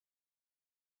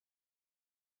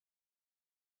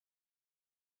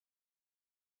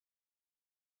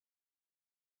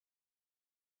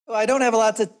So I don't have a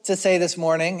lot to say this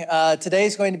morning.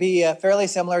 Today's going to be fairly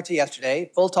similar to yesterday.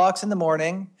 Full talks in the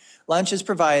morning, lunch is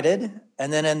provided,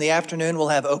 and then in the afternoon we'll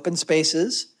have open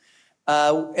spaces.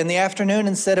 In the afternoon,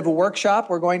 instead of a workshop,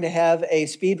 we're going to have a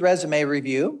speed resume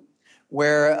review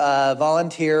where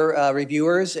volunteer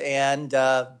reviewers and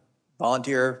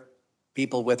volunteer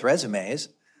people with resumes,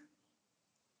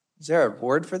 is there a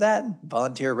word for that?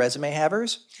 Volunteer resume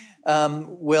havers?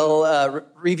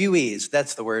 Reviewees,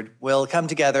 that's the word, will come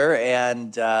together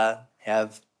and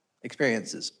have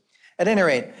experiences. At any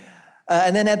rate,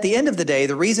 and then at the end of the day,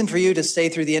 the reason for you to stay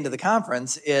through the end of the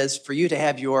conference is for you to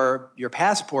have your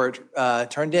passport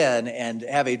turned in and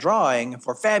have a drawing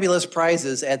for fabulous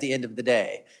prizes at the end of the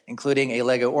day, including a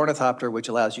Lego ornithopter, which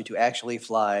allows you to actually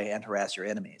fly and harass your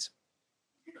enemies.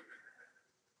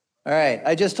 All right,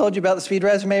 I just told you about the speed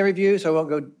resume review, so I won't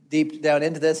go deep down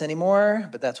into this anymore,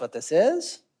 but that's what this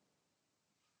is.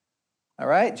 All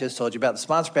right, just told you about the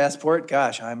sponsor passport.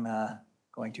 Gosh, I'm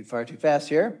going far too fast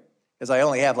here because I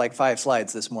only have like 5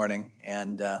 slides this morning.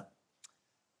 And all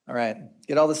right,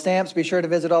 get all the stamps. Be sure to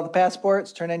visit all the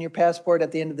passports. Turn in your passport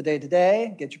at the end of the day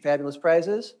today. Get your fabulous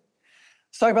prizes.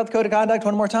 Let's talk about the code of conduct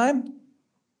one more time.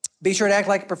 Be sure to act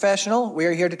like a professional. We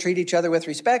are here to treat each other with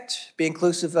respect, be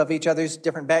inclusive of each other's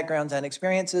different backgrounds and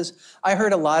experiences. I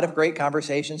heard a lot of great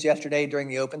conversations yesterday during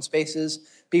the open spaces,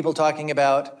 people talking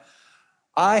about,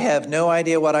 I have no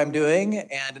idea what I'm doing,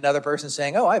 and another person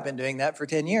saying, oh, I've been doing that for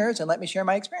 10 years, and let me share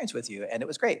my experience with you, and it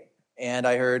was great. And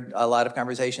I heard a lot of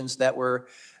conversations that were,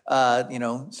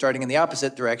 starting in the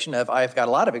opposite direction of, I've got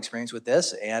a lot of experience with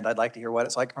this, and I'd like to hear what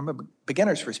it's like from a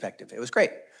beginner's perspective. It was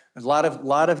great. There's a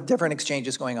lot of different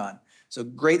exchanges going on. So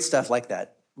great stuff like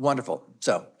that. Wonderful.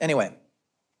 So anyway,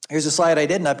 here's a slide I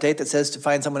didn't update that says to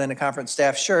find someone in a conference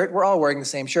staff shirt. We're all wearing the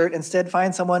same shirt. Instead,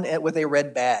 find someone with a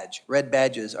red badge. Red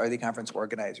badges are the conference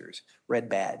organizers. Red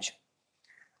badge.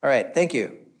 All right, thank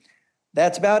you.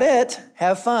 That's about it.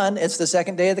 Have fun. It's the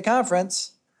second day of the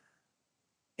conference.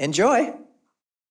 Enjoy.